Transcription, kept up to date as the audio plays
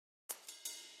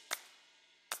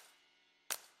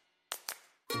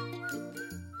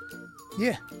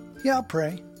Yeah, I'll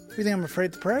pray. You think I'm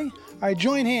afraid to pray? All right,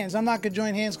 join hands. I'm not going to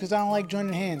join hands because I don't like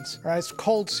joining hands. All right, it's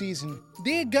cold season.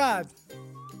 Dear God,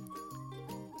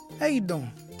 how you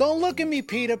doing? Don't look at me,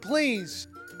 Peter, please.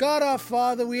 God our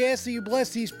Father, we ask that you bless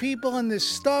these people and this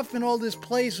stuff and all this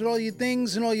place with all your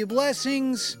things and all your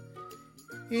blessings.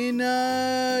 In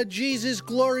Jesus'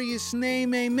 glorious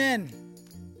name, amen.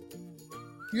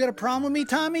 You got a problem with me,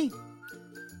 Tommy?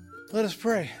 Let us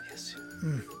pray. Yes.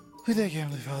 We thank you,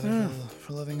 Heavenly Father,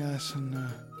 for loving us and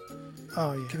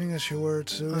giving us your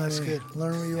words. So that's good.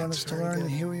 Learn what you want us to learn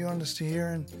and hear what you want us to hear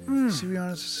and see what you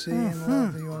want us to see and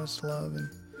love what you want us to love.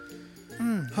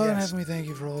 And Father in heaven, we thank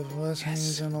you for all the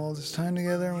blessings and all this time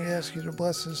together. And we ask you to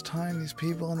bless this time, these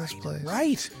people, and this place.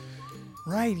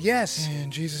 Right, yes. In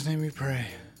Jesus' name we pray.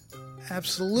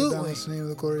 Absolutely. In the name of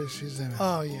the glorious Jesus, amen.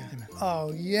 Oh, yeah. Amen.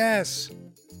 Oh, yes.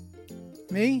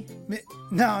 Me?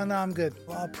 No, I'm good.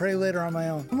 I'll pray later on my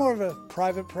own. More of a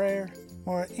private prayer,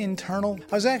 more internal.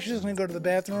 I was actually just going to go to the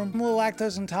bathroom. I'm a little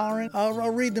lactose intolerant.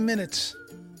 I'll read the minutes.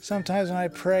 Sometimes when I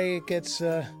pray, it gets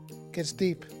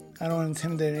deep. I don't want to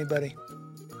intimidate anybody.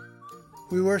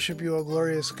 We worship you, O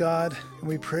glorious God, and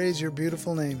we praise your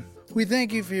beautiful name. We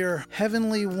thank you for your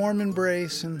heavenly warm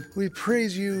embrace, and we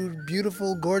praise you,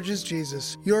 beautiful, gorgeous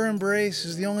Jesus. Your embrace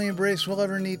is the only embrace we'll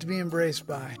ever need to be embraced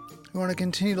by. We want to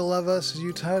continue to love us as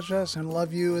you touch us and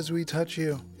love you as we touch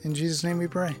you. In Jesus' name we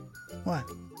pray. What?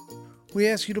 We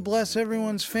ask you to bless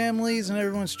everyone's families and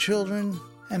everyone's children,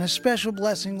 and a special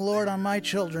blessing, Lord, on my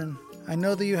children. I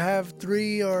know that you have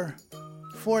 3,000 or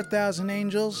 4,000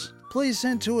 angels. Please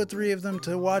send 2 or 3 of them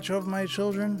to watch over my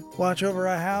children, watch over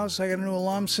our house. I got a new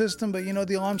alarm system, but you know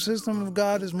the alarm system of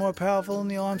God is more powerful than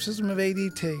the alarm system of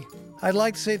ADT. I'd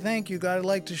like to say thank you, God. I'd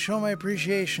like to show my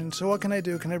appreciation. So what can I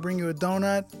do? Can I bring you a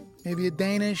donut? Maybe a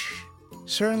Danish?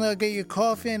 Certainly I'll get you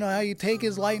coffee. I know how you take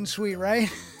is light and sweet,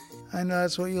 right? I know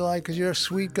that's what you like because you're a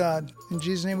sweet God. In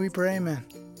Jesus' name we pray, amen.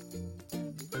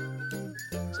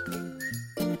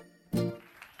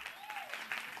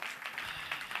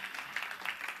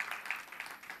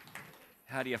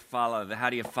 How do you follow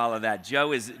that?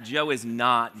 Joe is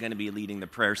not going to be leading the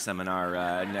prayer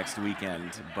seminar next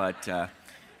weekend, but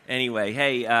anyway,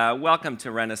 hey, welcome to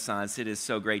Renaissance. It is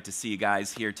so great to see you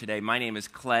guys here today. My name is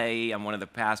Clay. I'm one of the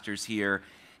pastors here,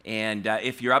 and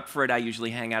if you're up for it, I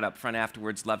usually hang out up front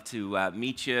afterwards. Love to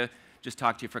meet you, just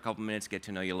talk to you for a couple minutes, get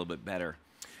to know you a little bit better.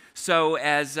 So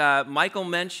as Michael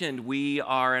mentioned, we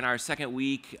are in our second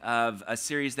week of a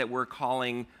series that we're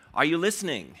calling Are You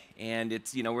Listening? And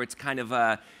it's, where it's kind of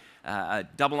a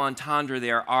double entendre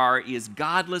there. Is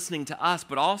God listening to us,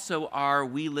 but also are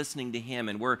we listening to him?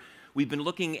 And we've been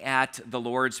looking at the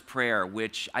Lord's Prayer,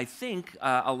 which I think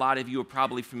a lot of you are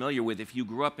probably familiar with. If you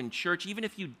grew up in church, even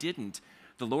if you didn't,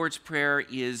 the Lord's Prayer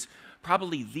is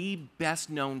probably the best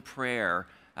known prayer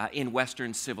in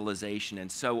Western civilization.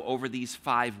 And so over these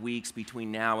 5 weeks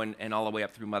between now and all the way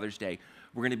up through Mother's Day,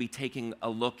 we're going to be taking a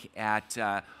look at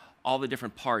all the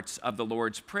different parts of the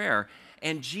Lord's Prayer.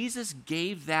 And Jesus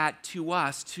gave that to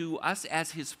us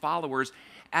as his followers,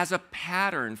 as a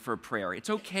pattern for prayer. It's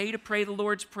okay to pray the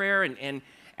Lord's Prayer and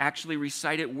actually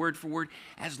recite it word for word,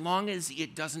 as long as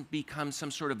it doesn't become some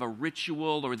sort of a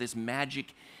ritual or this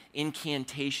magic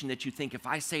incantation that you think if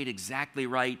I say it exactly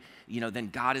right, then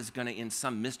God is going to, in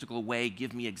some mystical way,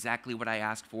 give me exactly what I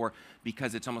asked for,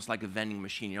 because it's almost like a vending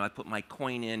machine. I put my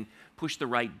coin in, push the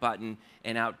right button,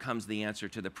 and out comes the answer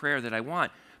to the prayer that I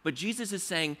want. But Jesus is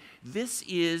saying, this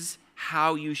is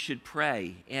how you should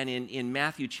pray. And in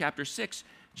Matthew chapter 6,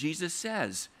 Jesus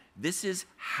says, this is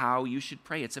how you should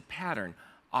pray. It's a pattern.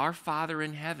 Our Father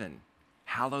in heaven,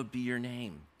 hallowed be your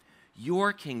name.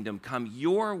 Your kingdom come,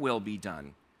 your will be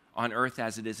done on earth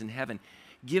as it is in heaven.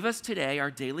 Give us today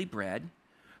our daily bread.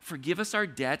 Forgive us our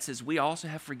debts as we also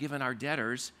have forgiven our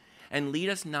debtors. And lead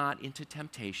us not into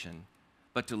temptation,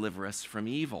 but deliver us from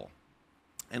evil.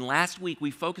 And last week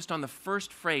we focused on the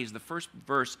first phrase, the first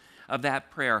verse of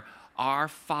that prayer, our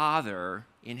Father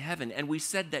in heaven. And we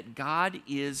said that God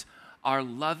is our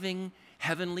loving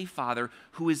heavenly Father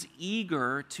who is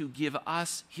eager to give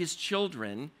us, his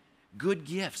children, good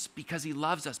gifts because he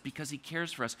loves us, because he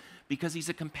cares for us, because he's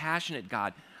a compassionate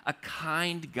God, a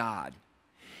kind God.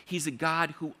 He's a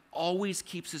God who always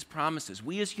keeps his promises.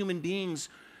 We as human beings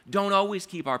don't always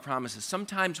keep our promises.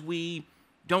 Sometimes we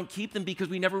don't keep them because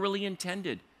we never really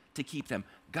intended to keep them.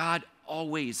 God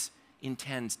always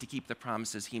intends to keep the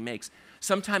promises he makes.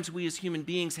 Sometimes we as human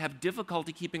beings have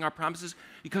difficulty keeping our promises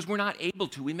because we're not able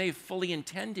to. We may have fully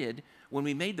intended, when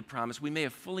we made the promise, we may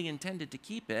have fully intended to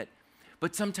keep it,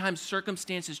 but sometimes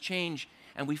circumstances change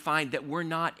and we find that we're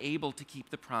not able to keep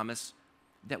the promise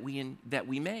that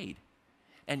we made.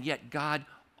 And yet God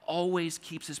always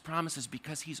keeps his promises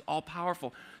because he's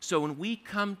all-powerful. So when we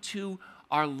come to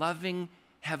our loving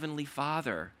Heavenly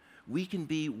Father, we can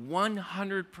be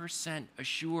 100%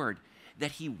 assured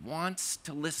that he wants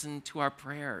to listen to our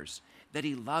prayers, that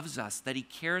he loves us, that he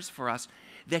cares for us,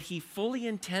 that he fully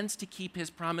intends to keep his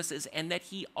promises, and that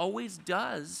he always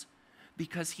does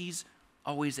because he's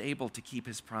always able to keep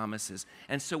his promises.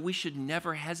 And so we should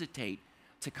never hesitate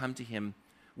to come to him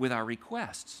with our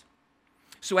requests.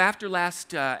 So after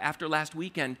last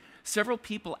weekend, several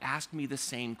people asked me the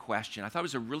same question. I thought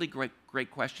it was a really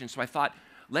great question, so I thought,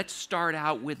 let's start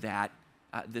out with that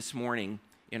this morning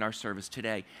in our service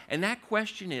today. And that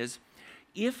question is,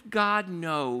 if God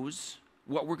knows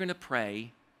what we're going to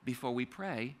pray before we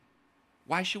pray,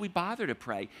 why should we bother to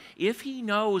pray? If he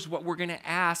knows what we're going to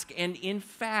ask, and in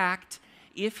fact,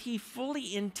 if he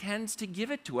fully intends to give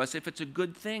it to us, if it's a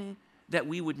good thing that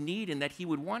we would need and that he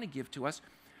would want to give to us,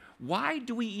 why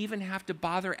do we even have to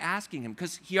bother asking him?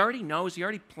 Because he already knows, he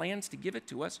already plans to give it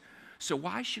to us, so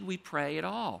why should we pray at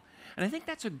all? And I think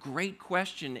that's a great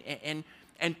question,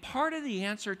 and part of the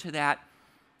answer to that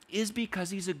is because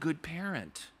he's a good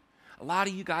parent. A lot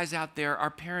of you guys out there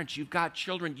are parents. You've got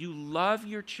children. You love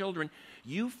your children.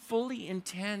 You fully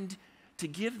intend to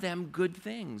give them good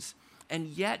things. And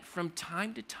yet, from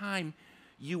time to time,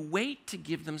 you wait to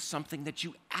give them something that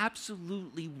you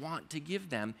absolutely want to give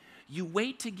them. You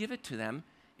wait to give it to them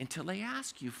until they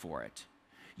ask you for it.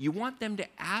 You want them to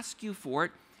ask you for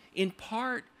it in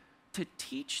part to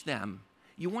teach them.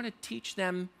 You want to teach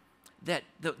them that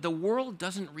the world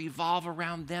doesn't revolve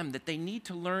around them, that they need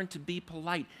to learn to be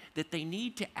polite, that they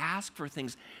need to ask for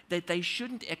things, that they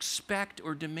shouldn't expect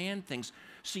or demand things.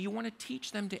 So you want to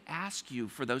teach them to ask you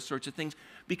for those sorts of things,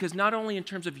 because not only in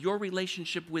terms of your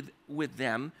relationship with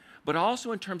them, but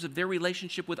also in terms of their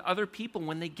relationship with other people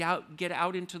when they get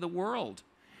out into the world.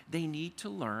 They need to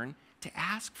learn to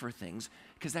ask for things,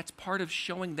 because that's part of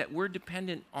showing that we're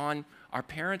dependent on our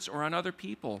parents or on other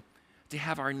people to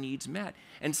have our needs met.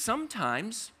 And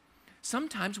sometimes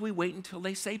we wait until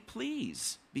they say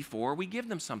please before we give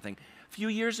them something. A few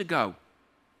years ago,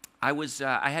 I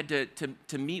had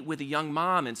to meet with a young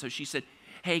mom, and so she said,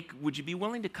 hey, would you be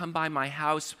willing to come by my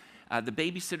house? The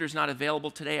babysitter's not available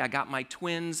today. I got my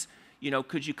twins.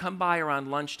 Could you come by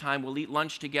around lunchtime? We'll eat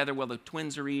lunch together while the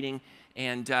twins are eating,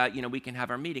 and we can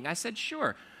have our meeting. I said,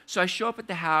 sure. So I show up at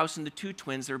the house, and the two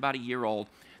twins, they're about a year old.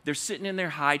 They're sitting in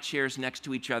their high chairs next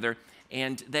to each other,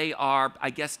 and they are, I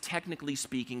guess technically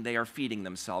speaking, they are feeding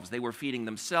themselves. They were feeding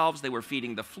themselves, they were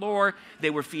feeding the floor, they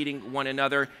were feeding one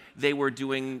another, they were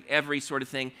doing every sort of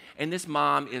thing. And this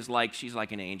mom is she's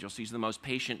like an angel. She's the most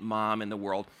patient mom in the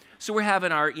world. So we're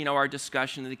having our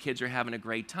discussion, and the kids are having a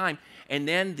great time. And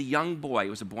then the young boy, it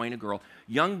was a boy and a girl,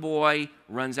 young boy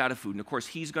runs out of food. And of course,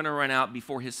 he's going to run out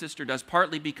before his sister does,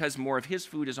 partly because more of his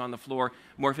food is on the floor,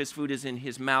 more of his food is in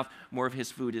his mouth, more of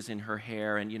his food is in her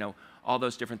hair, and all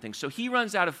those different things. So he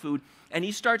runs out of food, and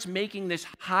he starts making this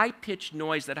high-pitched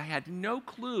noise that I had no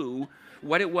clue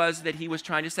what it was that he was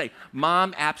trying to say.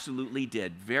 Mom absolutely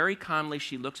did. Very calmly,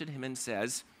 she looks at him and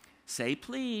says, say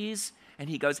please. And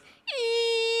he goes,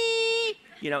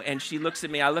 ee. And she looks at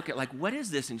me. I look at what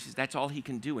is this? And she says, that's all he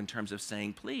can do in terms of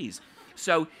saying please.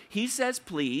 So he says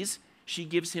please. She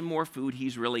gives him more food.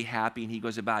 He's really happy, and he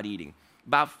goes about eating.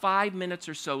 About 5 minutes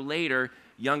or so later,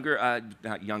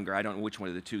 not younger, I don't know which one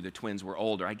of the two, the twins were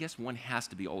older. I guess one has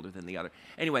to be older than the other.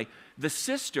 Anyway, the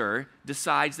sister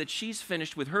decides that she's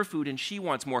finished with her food and she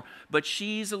wants more, but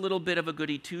she's a little bit of a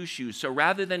goody two-shoes. So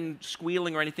rather than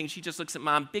squealing or anything, she just looks at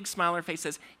Mom, big smile on her face,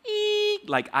 says, eek,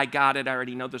 I got it, I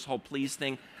already know this whole please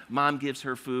thing. Mom gives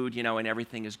her food, and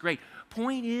everything is great.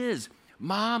 Point is,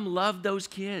 Mom loved those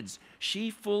kids. She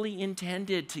fully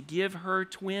intended to give her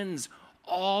twins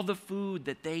all the food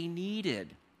that they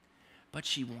needed. But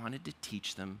she wanted to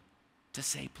teach them to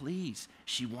say please.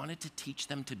 She wanted to teach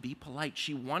them to be polite.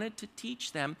 She wanted to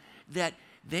teach them that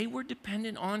they were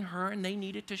dependent on her and they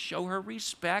needed to show her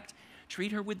respect,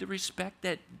 treat her with the respect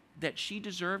that she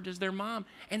deserved as their mom.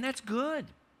 And that's good.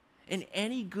 And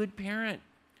any good parent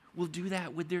will do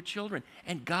that with their children.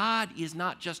 And God is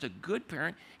not just a good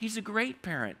parent, he's a great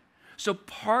parent. So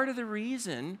part of the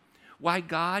reason why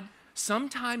God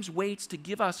sometimes waits to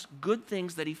give us good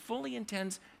things that he fully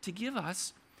intends to give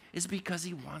us is because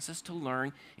he wants us to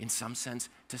learn, in some sense,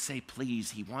 to say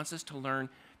please. He wants us to learn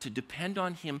to depend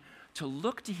on him, to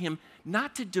look to him,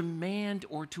 not to demand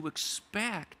or to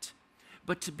expect,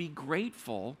 but to be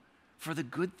grateful for the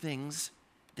good things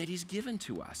that he's given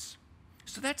to us.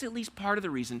 So that's at least part of the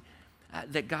reason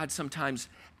that God sometimes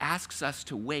asks us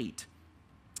to wait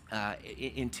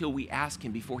until we ask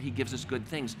him before he gives us good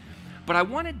things. But I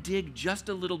want to dig just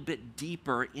a little bit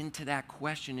deeper into that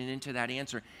question and into that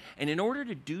answer. And in order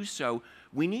to do so,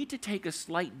 we need to take a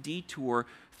slight detour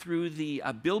through the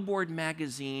Billboard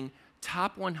magazine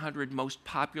Top 100 Most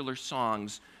Popular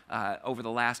Songs over the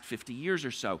last 50 years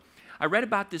or so. I read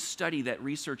about this study that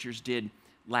researchers did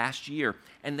last year,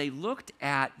 and they looked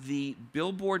at the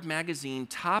Billboard magazine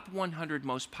Top 100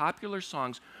 Most Popular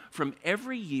Songs from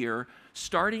every year,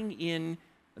 starting in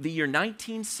the year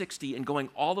 1960 and going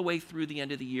all the way through the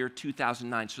end of the year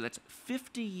 2009. So that's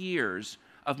 50 years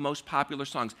of most popular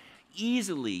songs.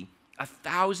 Easily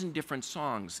 1,000 different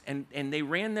songs. And they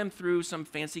ran them through some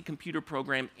fancy computer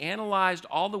program, analyzed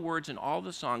all the words and all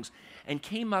the songs, and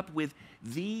came up with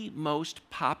the most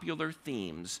popular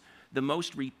themes, the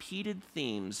most repeated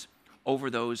themes over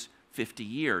those 50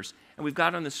 years. And we've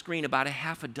got on the screen about a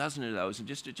half a dozen of those, and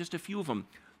just a few of them.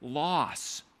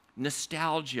 Loss,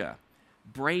 nostalgia,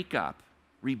 breakup,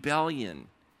 rebellion,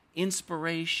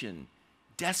 inspiration,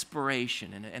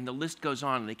 desperation, and the list goes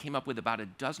on. And they came up with about a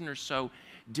dozen or so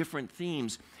different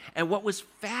themes. And what was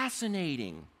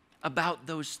fascinating about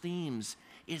those themes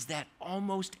is that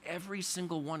almost every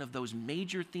single one of those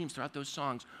major themes throughout those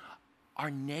songs are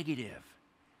negative.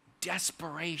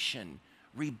 Desperation,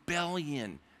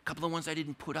 rebellion, a couple of ones I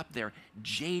didn't put up there,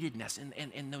 jadedness,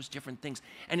 and those different things.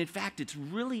 And in fact, it's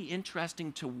really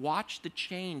interesting to watch the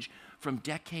change from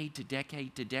decade to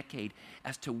decade to decade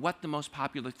as to what the most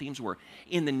popular themes were.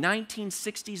 In the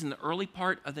 1960s and the early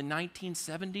part of the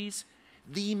 1970s,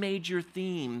 the major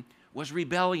theme was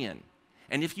rebellion.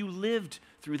 And if you lived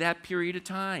through that period of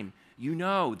time, you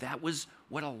know that was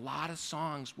what a lot of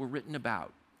songs were written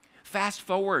about. Fast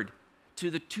forward to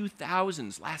the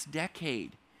 2000s, last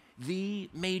decade, the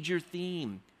major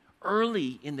theme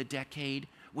early in the decade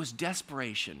was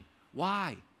desperation.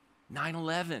 Why?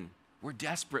 9/11. We're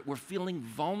desperate. We're feeling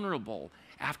vulnerable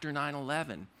after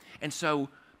 9/11. And so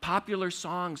popular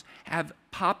songs have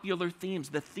popular themes.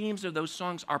 The themes of those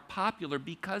songs are popular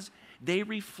because they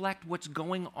reflect what's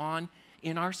going on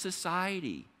in our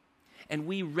society. And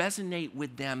we resonate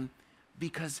with them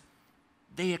because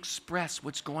they express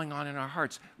what's going on in our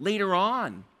hearts. Later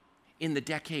on, in the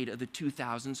decade of the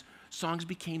 2000s, songs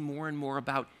became more and more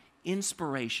about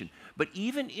inspiration. But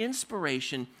even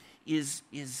inspiration is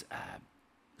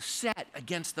set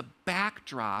against the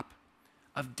backdrop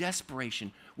of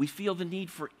desperation. We feel the need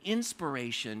for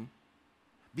inspiration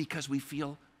because we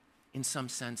feel, in some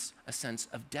sense, a sense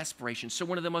of desperation. So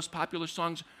one of the most popular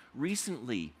songs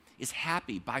recently is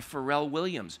Happy by Pharrell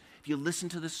Williams. If you listen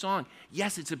to the song,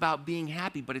 yes, it's about being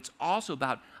happy, but it's also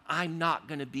about I'm not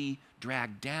going to be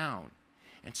dragged down.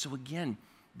 And so again,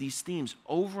 these themes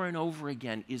over and over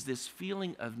again is this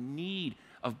feeling of need,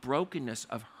 of brokenness,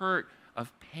 of hurt,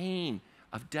 of pain,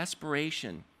 of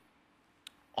desperation.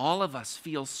 All of us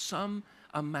feel some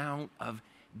amount of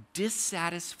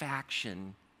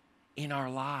dissatisfaction in our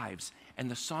lives,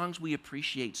 and the songs we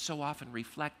appreciate so often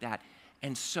reflect that,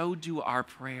 and so do our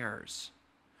prayers.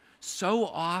 So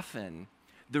often,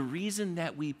 the reason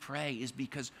that we pray is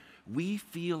because we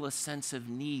feel a sense of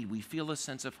need, we feel a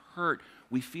sense of hurt,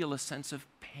 we feel a sense of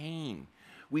pain.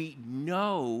 We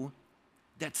know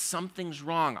that something's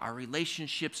wrong. Our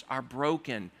relationships are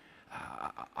broken.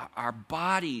 Our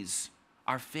bodies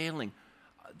are failing.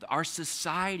 Our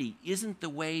society isn't the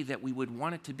way that we would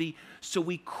want it to be. So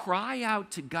we cry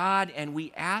out to God and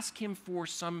we ask Him for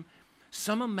some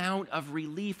amount of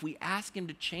relief. We ask Him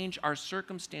to change our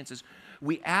circumstances.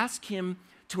 We ask Him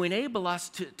to enable us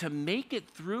to make it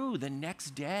through the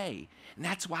next day. And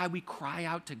that's why we cry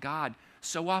out to God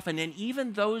so often. And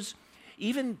even those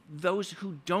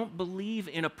who don't believe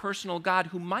in a personal God,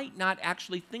 who might not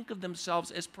actually think of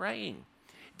themselves as praying,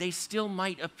 they still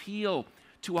might appeal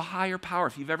to a higher power.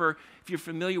 If you're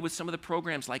familiar with some of the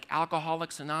programs like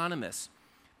Alcoholics Anonymous,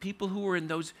 people who are in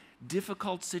those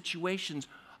difficult situations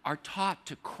are taught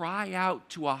to cry out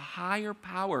to a higher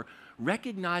power,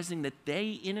 recognizing that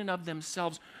they in and of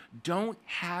themselves don't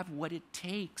have what it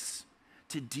takes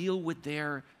to deal with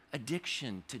their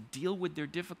addiction, to deal with their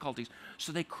difficulties.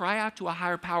 So they cry out to a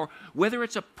higher power, whether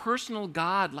it's a personal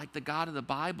God like the God of the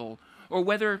Bible, or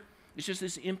whether it's just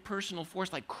this impersonal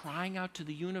force like crying out to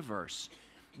the universe.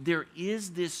 There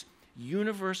is this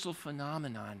universal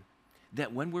phenomenon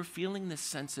that when we're feeling this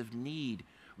sense of need,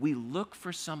 we look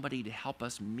for somebody to help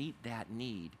us meet that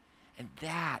need. And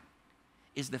that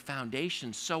is the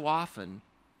foundation so often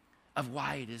of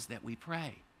why it is that we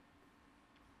pray.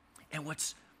 And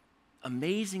what's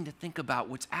amazing to think about,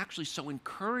 what's actually so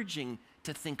encouraging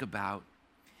to think about,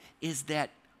 is that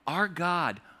our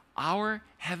God, our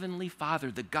Heavenly Father,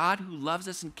 the God who loves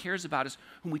us and cares about us,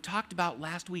 whom we talked about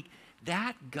last week,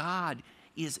 that God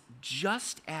is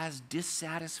just as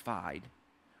dissatisfied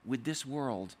with this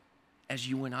world as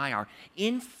you and I are.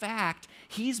 In fact,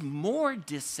 he's more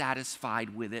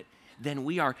dissatisfied with it than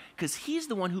we are, because he's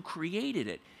the one who created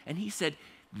it. And he said,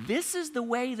 this is the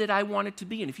way that I want it to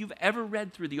be. And if you've ever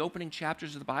read through the opening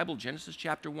chapters of the Bible, Genesis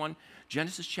chapter 1,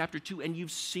 Genesis chapter 2, and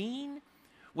you've seen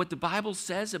what the Bible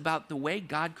says about the way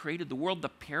God created the world, the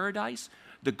paradise,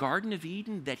 the Garden of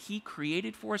Eden that he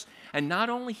created for us. And not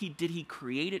only did he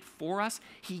create it for us,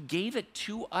 he gave it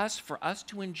to us for us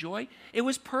to enjoy. It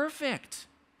was perfect.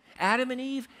 Adam and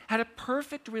Eve had a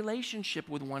perfect relationship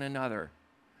with one another.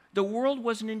 The world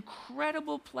was an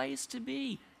incredible place to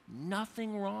be.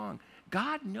 Nothing wrong.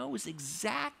 God knows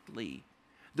exactly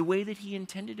the way that he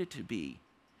intended it to be.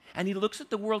 And he looks at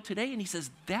the world today and he says,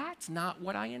 that's not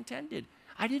what I intended.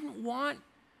 I didn't want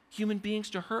human beings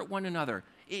to hurt one another.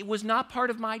 It was not part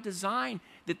of my design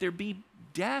that there be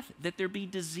death, that there be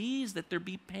disease, that there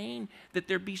be pain, that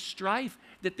there be strife,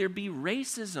 that there be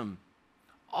racism.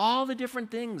 All the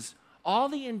different things, all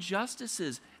the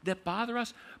injustices that bother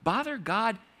us, bother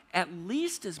God at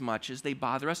least as much as they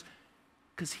bother us,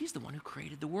 because he's the one who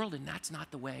created the world, and that's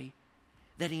not the way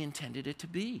that he intended it to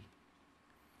be.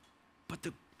 But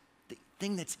the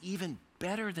thing that's even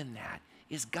better than that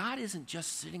is God isn't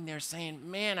just sitting there saying,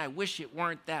 man, I wish it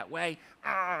weren't that way.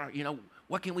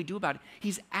 What can we do about it?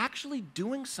 He's actually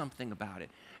doing something about it.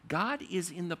 God is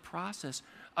in the process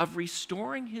of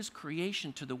restoring his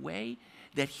creation to the way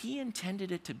that he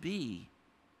intended it to be,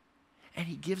 and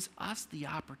he gives us the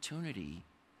opportunity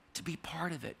to be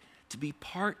part of it, to be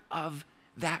part of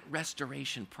that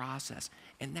restoration process.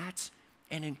 And that's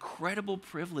an incredible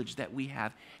privilege that we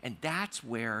have, and that's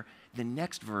where the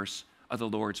next verse of the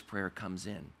Lord's Prayer comes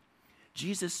in.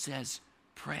 Jesus says,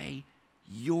 pray,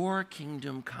 your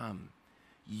kingdom come,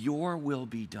 your will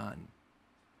be done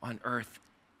on earth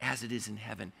as it is in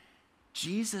heaven.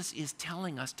 Jesus is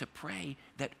telling us to pray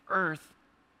that earth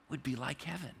would be like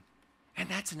heaven. And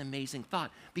that's an amazing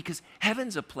thought, because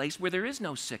heaven's a place where there is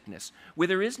no sickness, where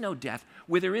there is no death,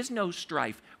 where there is no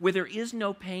strife, where there is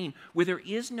no pain, where there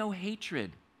is no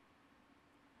hatred,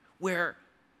 where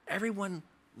everyone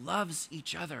loves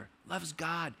each other, loves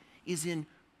God, is in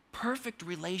perfect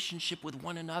relationship with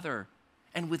one another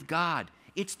and with God.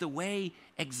 It's the way,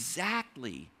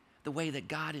 exactly the way that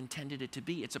God intended it to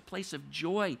be. It's a place of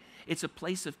joy. It's a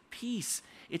place of peace.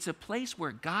 It's a place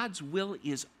where God's will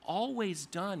is always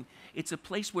done. It's a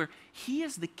place where he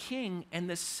is the king and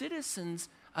the citizens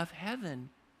of heaven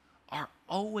are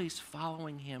always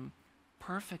following him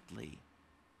perfectly.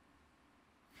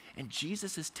 And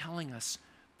Jesus is telling us,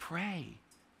 pray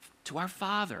to our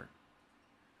Father,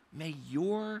 may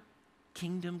your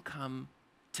kingdom come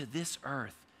to this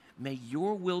earth. May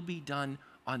your will be done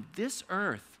on this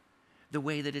earth the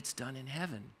way that it's done in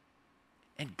heaven.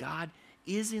 And God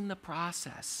is in the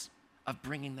process of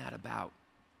bringing that about.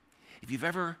 If you've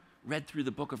ever read through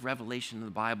the book of Revelation in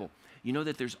the Bible, you know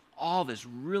that there's all this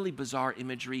really bizarre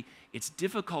imagery. It's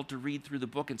difficult to read through the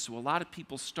book, and so a lot of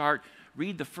people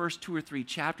read the first 2 or 3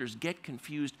 chapters, get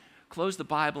confused, close the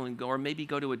Bible and go, or maybe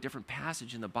go to a different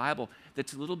passage in the Bible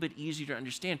that's a little bit easier to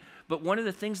understand. But one of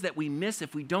the things that we miss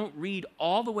if we don't read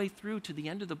all the way through to the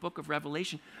end of the book of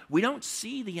Revelation, we don't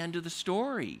see the end of the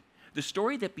story. The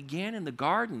story that began in the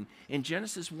garden in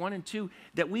Genesis 1 and 2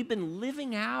 that we've been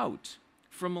living out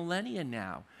for millennia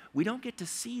now. We don't get to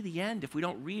see the end if we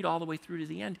don't read all the way through to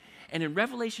the end. And in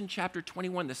Revelation chapter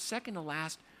 21, the second to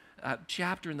last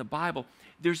chapter in the Bible,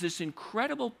 there's this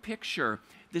incredible picture,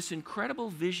 this incredible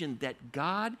vision that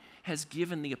God has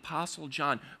given the Apostle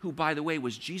John, who, by the way,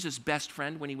 was Jesus' best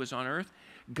friend when he was on earth.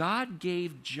 God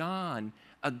gave John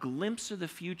a glimpse of the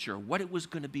future, what it was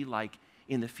going to be like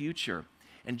in the future.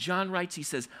 And John writes, he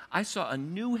says, I saw a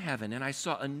new heaven and I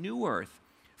saw a new earth.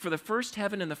 For the first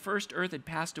heaven and the first earth had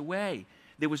passed away.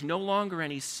 There was no longer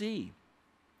any sea.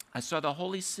 I saw the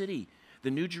holy city,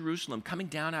 the new Jerusalem, coming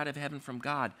down out of heaven from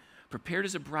God, prepared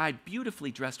as a bride,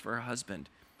 beautifully dressed for her husband.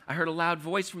 I heard a loud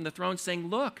voice from the throne saying,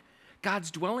 look,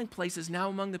 God's dwelling place is now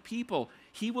among the people.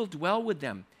 He will dwell with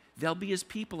them. They'll be his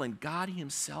people, and God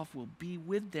himself will be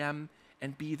with them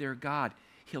and be their God.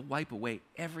 He'll wipe away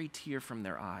every tear from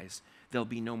their eyes. There'll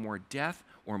be no more death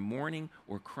or mourning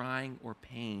or crying or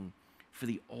pain, for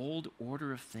the old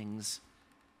order of things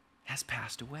has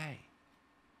passed away.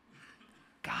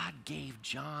 God gave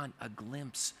John a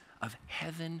glimpse of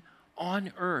heaven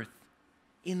on earth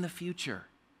in the future.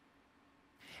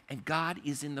 And God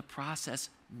is in the process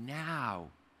now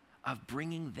of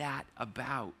bringing that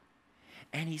about.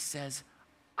 And he says,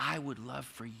 I would love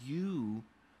for you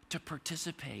to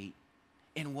participate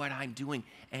in what I'm doing.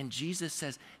 And Jesus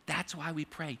says, that's why we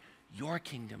pray, your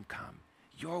kingdom come,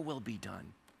 your will be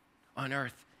done on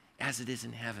earth as it is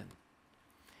in heaven.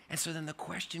 And so then the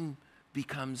question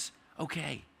becomes,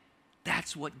 okay,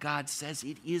 that's what God says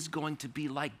it is going to be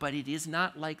like, but it is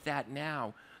not like that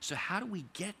now. So how do we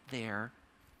get there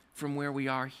from where we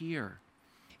are here?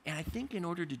 And I think in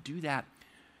order to do that,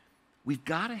 we've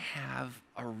got to have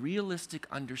a realistic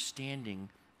understanding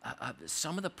of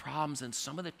some of the problems and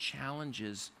some of the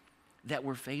challenges that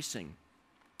we're facing.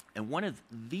 And one of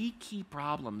the key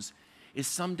problems is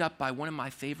summed up by one of my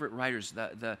favorite writers,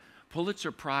 the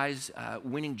Pulitzer Prize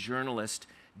winning journalist,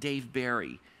 Dave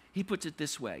Barry. He puts it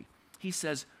this way. He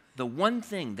says, the one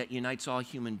thing that unites all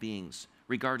human beings,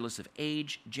 regardless of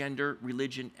age, gender,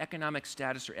 religion, economic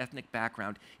status, or ethnic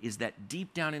background, is that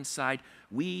deep down inside,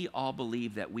 we all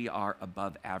believe that we are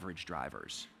above average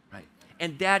drivers, right?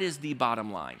 And that is the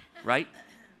bottom line, right?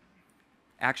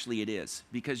 Actually, it is,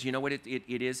 because you know what it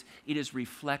is? It is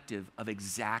reflective of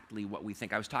exactly what we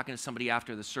think. I was talking to somebody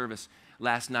after the service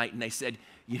last night, and they said,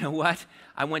 you know what?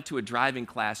 I went to a driving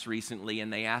class recently,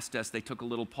 and they asked us, they took a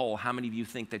little poll, how many of you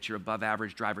think that you're above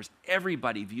average drivers?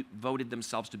 Everybody voted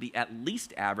themselves to be at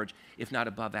least average, if not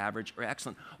above average or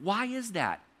excellent. Why is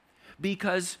that?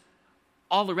 Because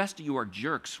all the rest of you are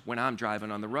jerks when I'm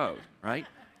driving on the road, right?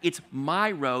 It's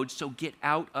my road, so get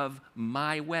out of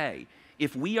my way.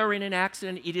 If we are in an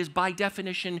accident, it is by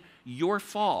definition your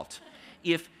fault.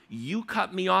 If you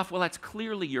cut me off, well, that's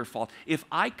clearly your fault. If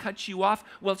I cut you off,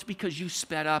 well, it's because you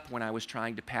sped up when I was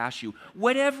trying to pass you.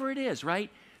 Whatever it is, right?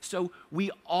 So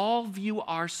we all view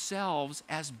ourselves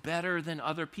as better than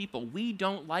other people. We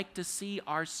don't like to see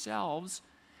ourselves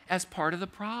as part of the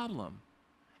problem.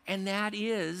 And that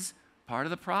is part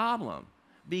of the problem.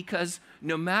 Because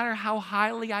no matter how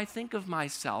highly I think of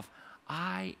myself,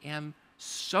 I am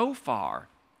so far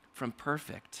from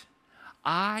perfect.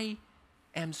 I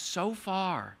am so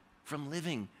far from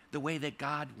living the way that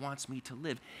God wants me to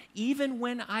live. Even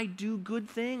when I do good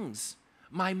things,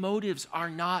 my motives are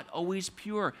not always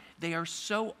pure. They are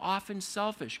so often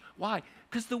selfish. Why?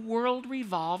 Because the world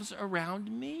revolves around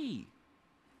me.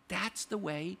 That's the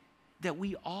way that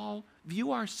we all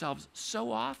view ourselves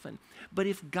so often. But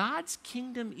if God's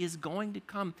kingdom is going to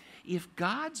come, if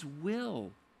God's will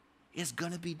is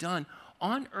going to be done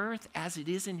on earth as it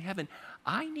is in heaven,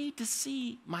 I need to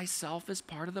see myself as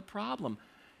part of the problem.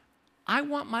 I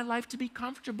want my life to be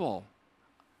comfortable,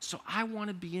 so I want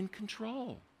to be in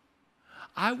control.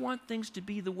 I want things to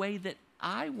be the way that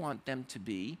I want them to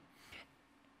be,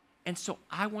 and so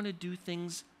I want to do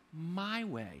things my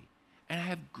way. And I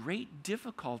have great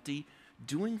difficulty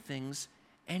doing things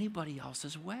anybody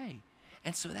else's way.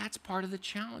 And so that's part of the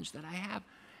challenge that I have.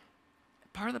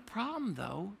 Part of the problem,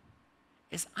 though,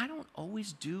 is I don't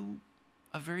always do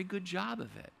a very good job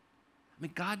of it. I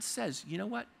mean, God says, you know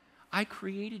what? I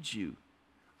created you.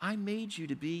 I made you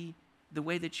to be the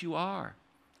way that you are.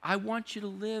 I want you to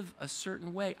live a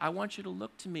certain way. I want you to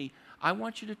look to me. I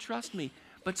want you to trust me.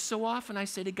 But so often I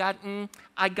say to God,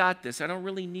 I got this. I don't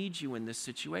really need you in this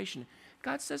situation.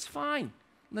 God says, fine.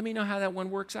 Let me know how that one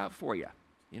works out for you.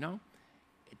 You know?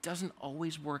 It doesn't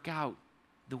always work out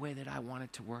the way that I want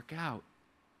it to work out.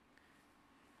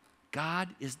 God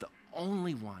is the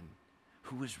only one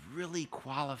who is really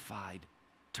qualified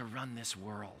to run this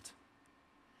world.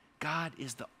 God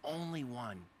is the only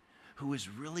one who is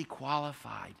really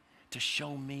qualified to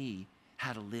show me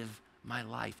how to live my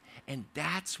life. And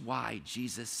that's why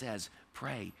Jesus says,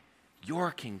 pray,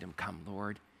 your kingdom come,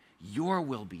 Lord. Your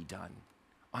will be done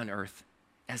on earth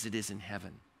as it is in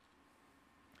heaven.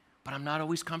 But I'm not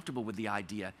always comfortable with the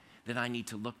idea that I need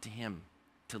to look to him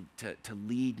to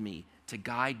lead me, to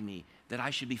guide me, that I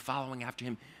should be following after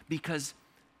him, because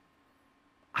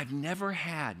I've never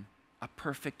had a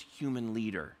perfect human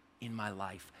leader in my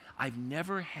life. I've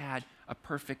never had a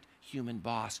perfect human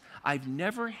boss. I've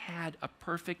never had a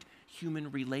perfect human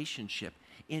relationship.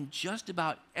 In just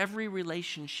about every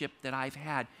relationship that I've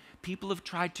had, people have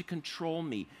tried to control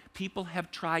me. People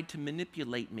have tried to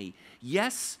manipulate me.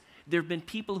 Yes, there have been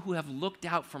people who have looked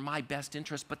out for my best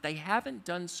interest, but they haven't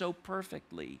done so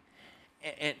perfectly.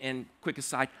 And quick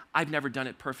aside, I've never done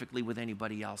it perfectly with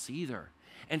anybody else either.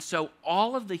 And so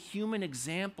all of the human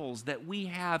examples that we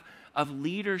have of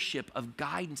leadership, of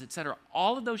guidance, etc.,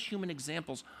 all of those human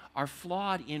examples are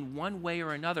flawed in one way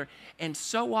or another. And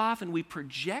so often we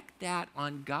project that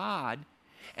on God,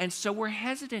 and so we're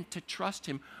hesitant to trust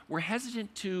him. We're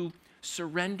hesitant to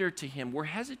surrender to him. We're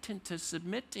hesitant to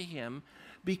submit to him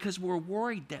because we're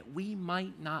worried that we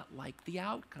might not like the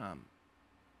outcome.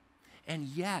 And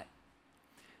yet,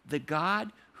 the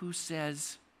God who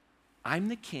says, I'm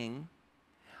the king,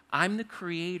 I'm the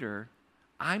creator,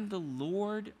 I'm the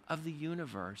Lord of the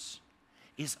universe,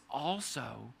 is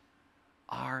also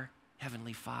our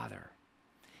Heavenly Father.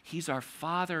 He's our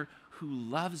Father who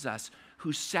loves us,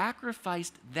 who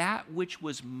sacrificed that which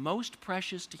was most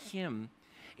precious to him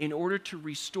in order to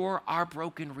restore our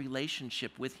broken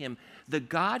relationship with him. The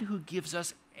God who gives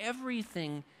us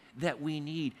everything that we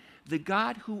need. The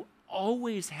God who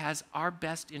always has our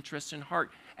best interests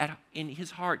in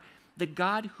his heart. The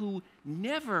God who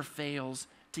never fails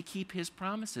to keep his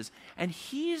promises. And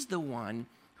he's the one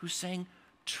who's saying,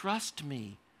 trust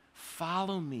me,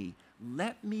 follow me,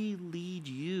 let me lead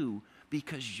you,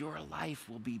 because your life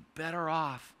will be better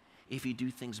off if you do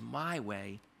things my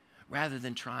way rather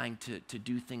than trying to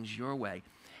do things your way.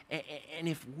 And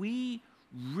if we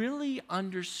really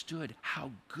understood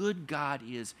how good God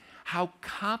is, how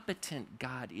competent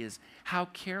God is, how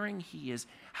caring he is,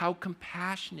 how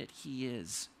compassionate he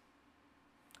is,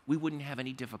 we wouldn't have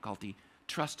any difficulty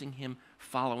trusting him,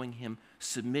 following him,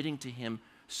 submitting to him,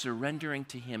 surrendering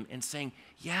to him, and saying,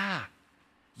 yeah,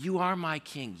 you are my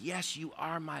King. Yes, you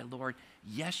are my Lord.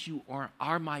 Yes, you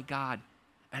are my God,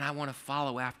 and I want to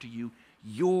follow after you.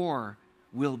 Your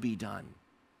will be done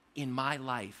in my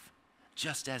life,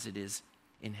 just as it is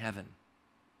in heaven.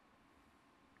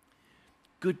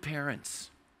 Good parents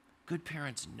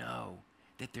know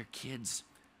that their kids,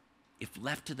 if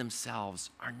left to themselves,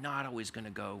 are not always going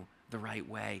to go the right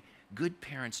way. Good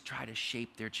parents try to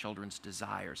shape their children's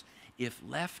desires. If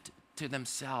left to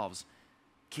themselves,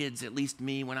 kids, at least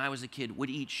me when I was a kid, would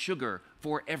eat sugar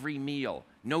for every meal.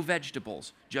 No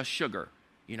vegetables, just sugar.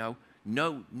 You know,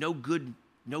 no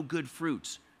good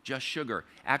fruits, just sugar.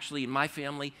 Actually, in my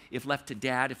family, if left to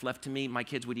dad, if left to me, my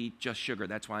kids would eat just sugar.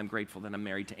 That's why I'm grateful that I'm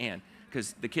married to Ann,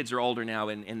 because the kids are older now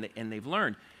and they've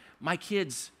learned. My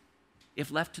kids, if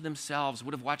left to themselves,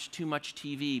 would have watched too much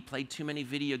TV, played too many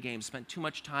video games, spent too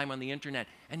much time on the internet,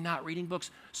 and not reading books.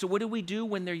 So what do we do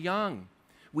when they're young?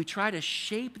 We try to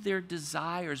shape their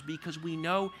desires because we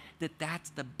know that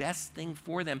that's the best thing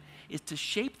for them, is to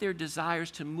shape their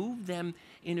desires, to move them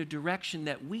in a direction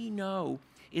that we know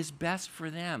is best for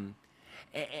them.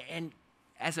 And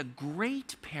as a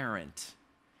great parent,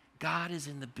 God is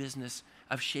in the business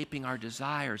of shaping our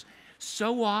desires.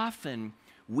 So often,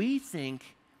 we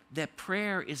think that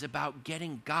prayer is about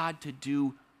getting God to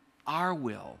do our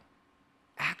will.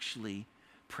 Actually,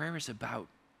 prayer is about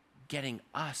getting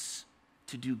us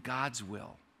to do God's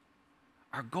will.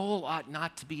 Our goal ought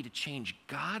not to be to change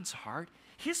God's heart.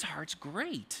 His heart's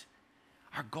great.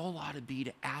 Our goal ought to be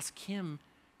to ask him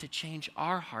to change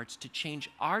our hearts, to change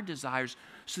our desires,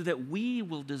 so that we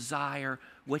will desire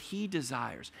what he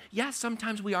desires. Yes,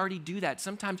 sometimes we already do that.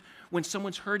 Sometimes when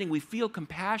someone's hurting, we feel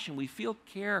compassion, we feel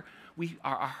care,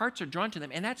 our hearts are drawn to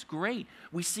them, and that's great.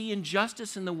 We see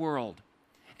injustice in the world,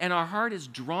 and our heart is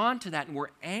drawn to that, and we're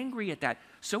angry at that.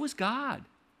 So is God.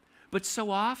 But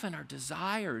so often our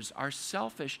desires are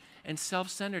selfish and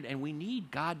self-centered, and we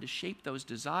need God to shape those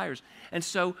desires. And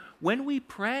so when we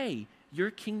pray,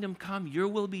 your kingdom come, your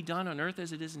will be done on earth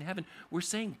as it is in heaven, we're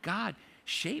saying, God,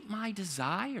 shape my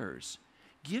desires.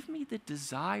 Give me the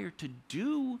desire to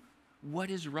do what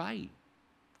is right,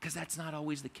 because that's not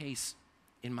always the case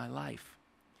in my life.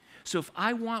 So if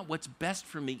I want what's best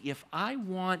for me, if I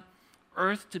want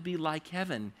earth to be like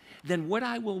heaven, then what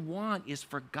I will want is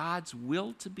for God's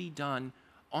will to be done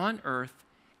on earth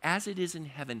as it is in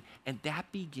heaven, and that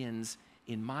begins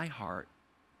in my heart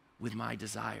with my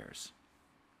desires.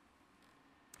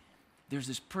 There's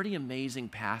this pretty amazing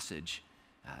passage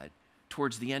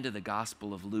towards the end of the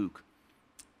Gospel of Luke,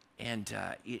 and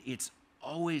it's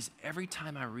always, every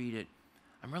time I read it,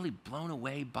 I'm really blown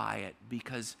away by it,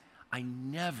 because I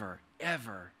never,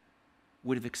 ever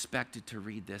would have expected to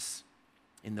read this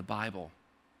in the Bible.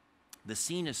 The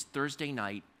scene is Thursday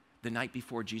night, the night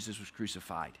before Jesus was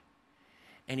crucified.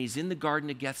 And he's in the Garden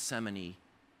of Gethsemane,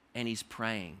 and he's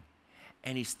praying.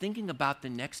 And he's thinking about the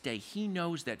next day. He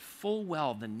knows that full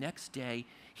well the next day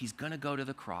he's going to go to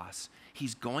the cross.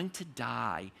 He's going to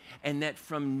die. And that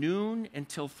from noon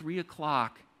until 3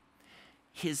 o'clock,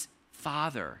 his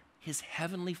Father, his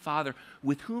heavenly Father,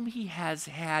 with whom he has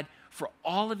had for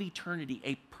all of eternity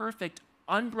a perfect,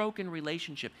 unbroken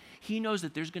relationship, he knows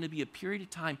that there's going to be a period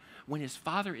of time when his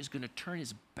Father is going to turn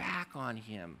his back on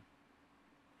him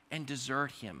and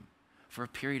desert him for a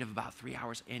period of about 3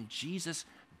 hours. And Jesus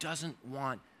doesn't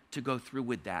want to go through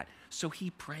with that. So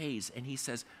he prays and he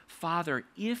says, Father,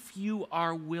 if you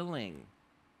are willing,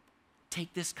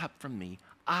 take this cup from me.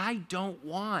 I don't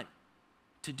want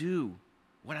to do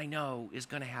what I know is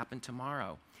going to happen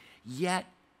tomorrow. Yet,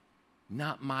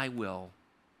 not my will,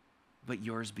 but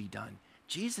yours be done.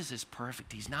 Jesus is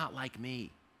perfect. He's not like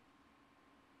me.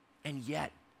 And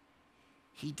yet,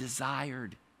 he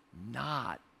desired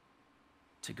not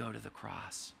to go to the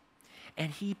cross.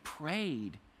 And he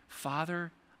prayed,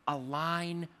 Father,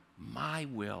 align my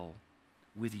will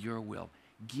with your will.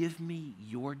 Give me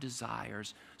your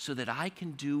desires so that I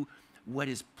can do what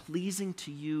is pleasing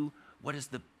to you, what is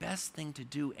the best thing to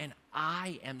do. And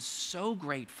I am so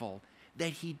grateful that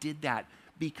he did that,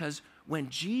 because when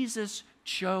Jesus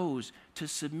chose to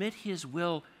submit his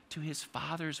will to his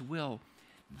Father's will,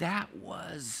 that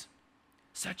was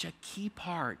such a key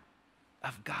part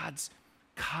of God's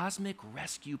cosmic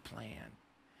rescue plan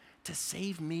to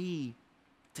save me,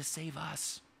 to save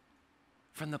us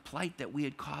from the plight that we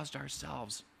had caused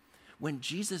ourselves. When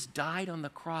Jesus died on the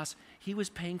cross, he was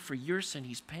paying for your sin.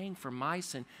 He's paying for my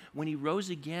sin. When he rose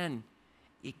again,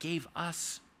 it gave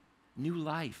us new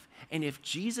life. And if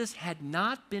Jesus had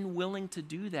not been willing to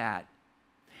do that,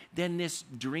 then this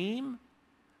dream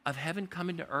of heaven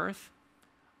coming to earth,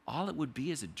 all it would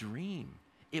be is a dream.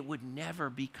 It would never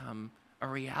become a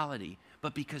reality.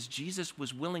 But because Jesus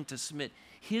was willing to submit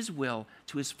his will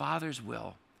to his Father's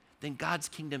will, then God's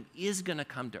kingdom is going to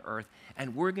come to earth,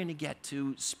 and we're going to get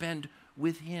to spend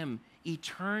with him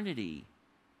eternity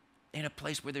in a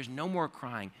place where there's no more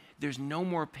crying, there's no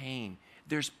more pain,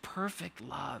 there's perfect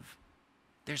love,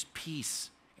 there's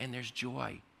peace, and there's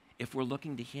joy if we're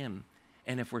looking to him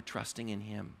and if we're trusting in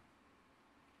him.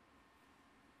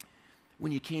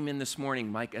 When you came in this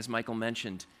morning, Mike, as Michael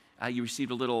mentioned, you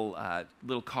received a little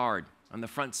card. On the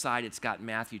front side, it's got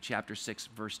Matthew chapter 6,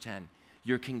 verse 10.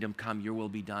 Your kingdom come, your will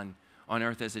be done on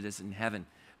earth as it is in heaven.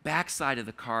 Back side of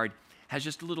the card has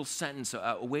just a little sentence,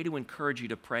 a way to encourage you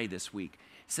to pray this week.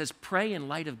 It says, pray in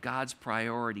light of God's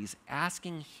priorities,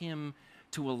 asking him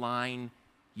to align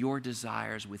your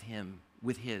desires with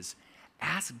his.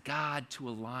 Ask God to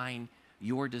align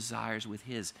your desires with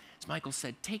his. As Michael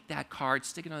said, take that card,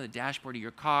 stick it on the dashboard of your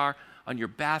car, on your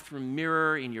bathroom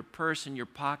mirror, in your purse, in your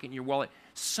pocket, in your wallet,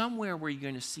 somewhere where you're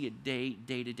going to see it day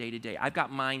to day. I've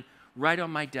got mine right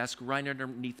on my desk, right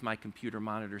underneath my computer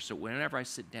monitor, so whenever I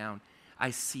sit down, I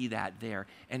see that there,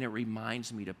 and it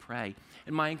reminds me to pray.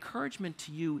 And my encouragement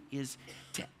to you is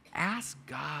to ask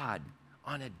God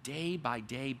on a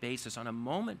day-by-day basis, on a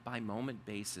moment-by-moment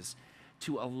basis,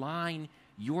 to align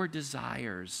your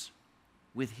desires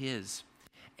with his.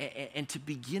 And to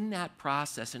begin that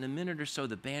process, in a minute or so,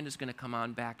 the band is going to come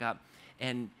on back up.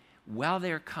 And while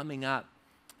they're coming up,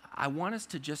 I want us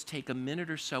to just take a minute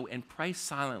or so and pray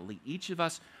silently, each of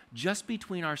us just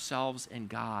between ourselves and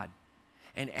God,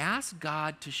 and ask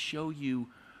God to show you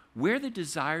where the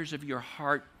desires of your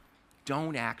heart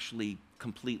don't actually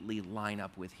completely line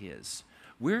up with his.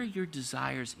 Where are your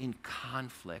desires in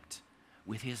conflict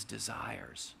with his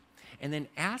desires? And then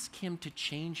ask him to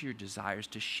change your desires,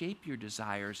 to shape your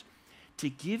desires, to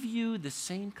give you the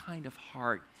same kind of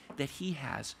heart that he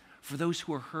has for those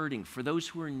who are hurting, for those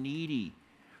who are needy,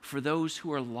 for those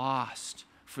who are lost,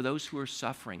 for those who are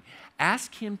suffering.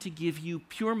 Ask him to give you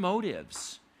pure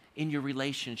motives in your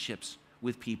relationships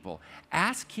with people.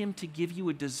 Ask him to give you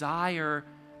a desire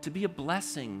to be a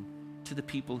blessing to the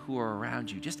people who are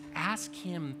around you. Just ask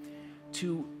him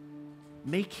to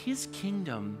make his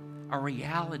kingdom a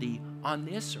reality on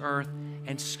this earth,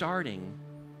 and starting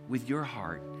with your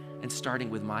heart and starting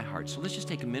with my heart. So let's just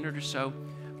take a minute or so,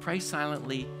 pray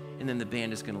silently, and then the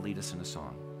band is going to lead us in a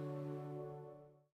song.